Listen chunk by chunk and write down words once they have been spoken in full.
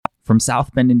From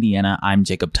South Bend, Indiana, I'm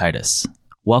Jacob Titus.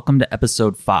 Welcome to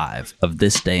episode 5 of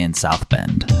This Day in South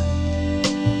Bend.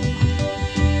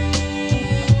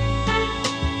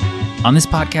 On this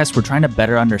podcast, we're trying to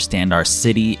better understand our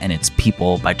city and its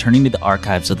people by turning to the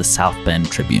archives of the South Bend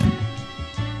Tribune.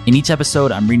 In each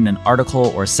episode, I'm reading an article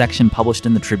or section published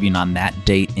in the Tribune on that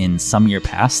date in some year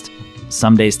past,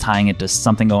 some days tying it to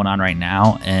something going on right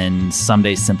now, and some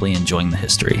days simply enjoying the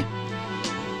history.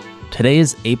 Today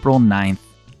is April 9th,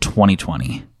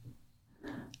 2020.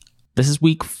 This is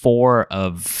week 4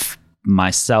 of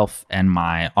myself and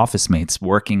my office mates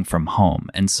working from home,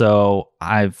 and so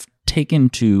I've taken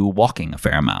to walking a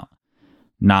fair amount.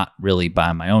 Not really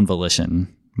by my own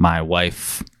volition. My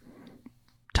wife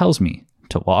tells me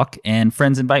to walk, and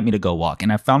friends invite me to go walk,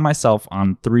 and I found myself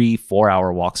on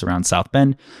 3-4-hour walks around South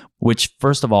Bend, which,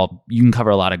 first of all, you can cover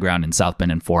a lot of ground in South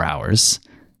Bend in 4 hours.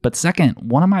 But second,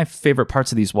 one of my favorite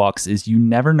parts of these walks is you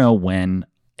never know when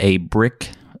a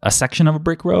section of a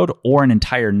brick road or an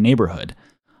entire neighborhood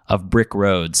of brick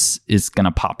roads is going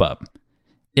to pop up.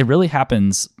 It really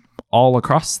happens all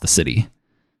across the city.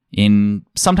 In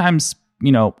sometimes,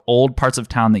 old parts of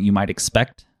town that you might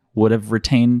expect would have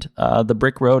retained the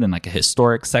brick road in like a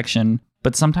historic section,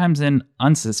 but sometimes in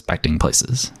unsuspecting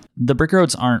places. The brick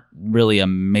roads aren't really a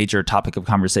major topic of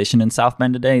conversation in South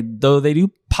Bend today, though they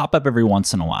do pop up every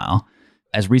once in a while.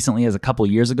 As recently as a couple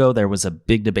years ago, there was a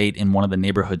big debate in one of the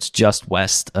neighborhoods just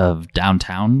west of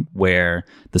downtown where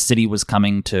the city was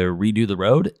coming to redo the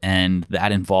road, and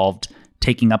that involved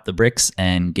taking up the bricks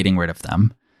and getting rid of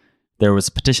them. There was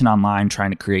a petition online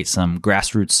trying to create some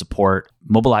grassroots support,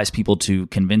 mobilize people to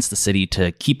convince the city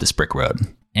to keep this brick road.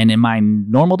 And in my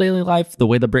normal daily life, the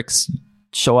way the bricks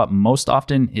show up most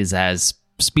often is as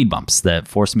speed bumps that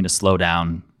force me to slow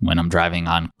down when I'm driving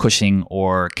on Cushing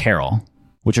or Carroll,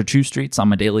 which are 2 streets on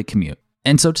my daily commute.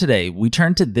 And so today, we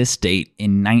turn to this date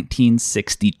in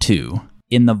 1962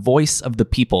 in the Voice of the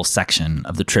People section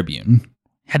of the Tribune.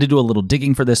 Had to do a little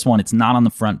digging for this one. It's not on the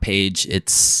front page.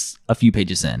 It's a few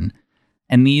pages in.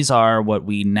 And these are what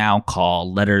we now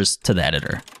call letters to the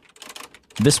editor.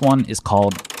 This one is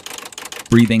called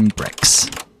Breathing Bricks.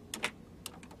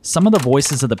 Some of the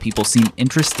voices of the people seem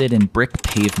interested in brick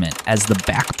pavement as the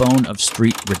backbone of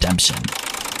street redemption.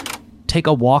 Take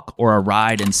a walk or a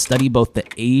ride and study both the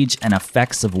age and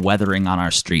effects of weathering on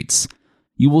our streets.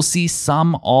 You will see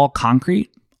some all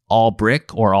concrete, all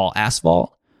brick or all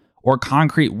asphalt, or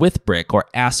concrete with brick or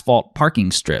asphalt parking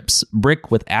strips,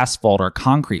 brick with asphalt or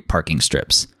concrete parking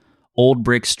strips, old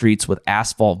brick streets with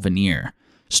asphalt veneer,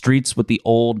 streets with the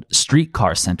old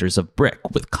streetcar centers of brick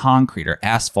with concrete or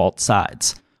asphalt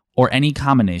sides, or any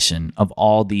combination of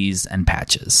all these and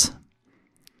patches.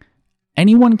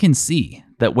 Anyone can see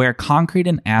that where concrete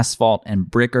and asphalt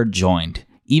and brick are joined,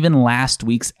 even last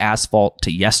week's asphalt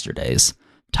to yesterday's,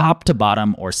 top to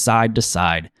bottom or side to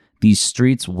side, these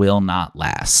streets will not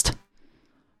last.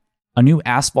 A new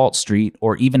asphalt street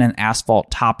or even an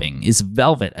asphalt topping is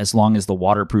velvet as long as the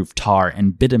waterproof tar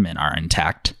and bitumen are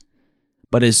intact.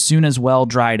 But as soon as well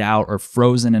dried out or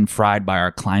frozen and fried by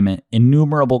our climate,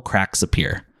 innumerable cracks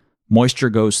appear. Moisture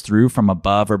goes through from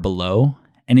above or below,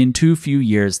 and in too few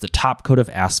years, the top coat of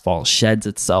asphalt sheds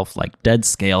itself like dead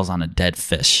scales on a dead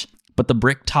fish. But the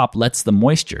brick top lets the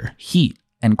moisture, heat,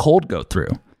 and cold go through.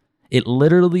 It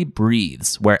literally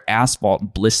breathes where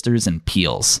asphalt blisters and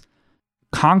peels.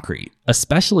 Concrete,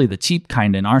 especially the cheap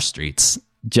kind in our streets,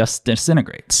 just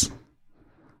disintegrates.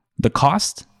 The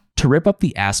cost? To rip up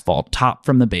the asphalt top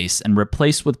from the base and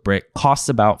replace with brick costs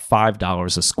about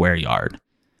 $5 a square yard.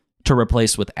 To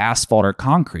replace with asphalt or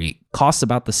concrete costs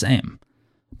about the same.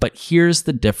 But here's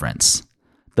the difference.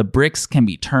 The bricks can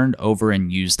be turned over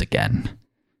and used again.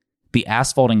 The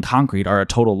asphalt and concrete are a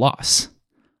total loss.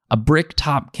 A brick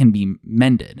top can be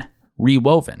mended,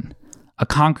 rewoven. A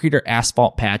concrete or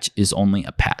asphalt patch is only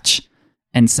a patch.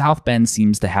 And South Bend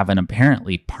seems to have an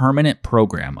apparently permanent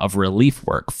program of relief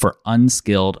work for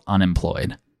unskilled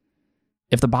unemployed.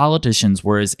 If the politicians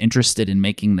were as interested in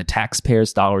making the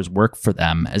taxpayers' dollars work for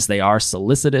them as they are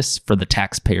solicitous for the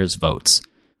taxpayers' votes,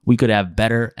 we could have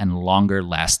better and longer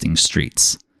lasting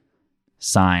streets.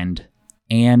 Signed,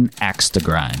 Ann Axe to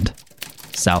Grind,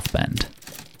 South Bend.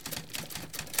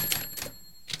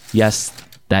 Yes,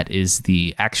 that is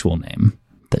the actual name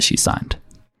that she signed.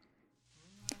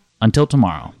 Until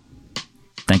tomorrow,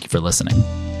 thank you for listening.